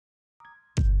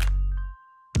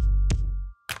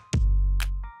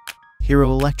Hero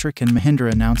Electric and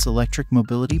Mahindra announce electric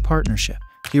mobility partnership.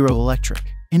 Hero Electric,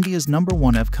 India's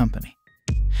 #1 EV company,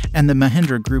 and the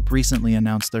Mahindra Group recently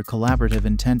announced their collaborative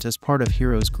intent as part of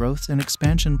Hero's growth and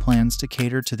expansion plans to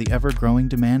cater to the ever-growing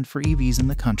demand for EVs in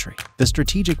the country. The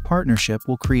strategic partnership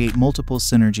will create multiple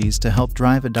synergies to help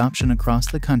drive adoption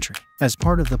across the country. As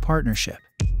part of the partnership,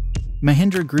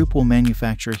 Mahindra Group will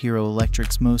manufacture Hero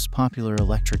Electric's most popular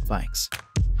electric bikes,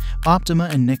 Optima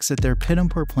and Nix, at their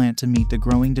Pithampur plant to meet the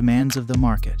growing demands of the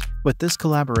market. With this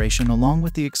collaboration, along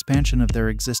with the expansion of their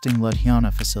existing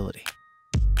Ludhiana facility,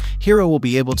 Hero will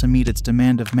be able to meet its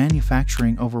demand of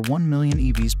manufacturing over 1 million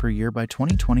EVs per year by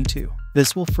 2022.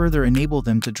 This will further enable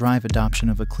them to drive adoption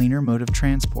of a cleaner mode of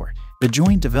transport. The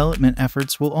joint development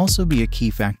efforts will also be a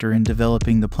key factor in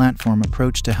developing the platform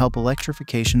approach to help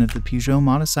electrification of the Peugeot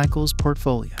Motocycles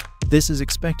portfolio. This is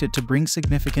expected to bring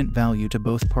significant value to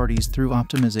both parties through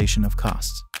optimization of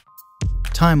costs,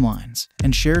 timelines,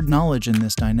 and shared knowledge in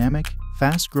this dynamic,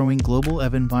 fast-growing global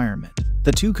EV environment.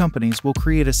 The two companies will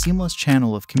create a seamless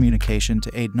channel of communication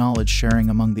to aid knowledge sharing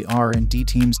among the R&D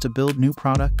teams to build new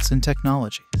products and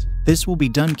technologies. This will be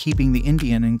done keeping the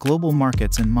Indian and global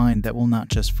markets in mind that will not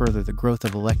just further the growth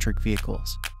of electric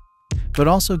vehicles, but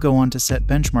also go on to set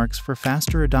benchmarks for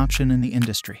faster adoption in the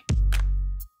industry.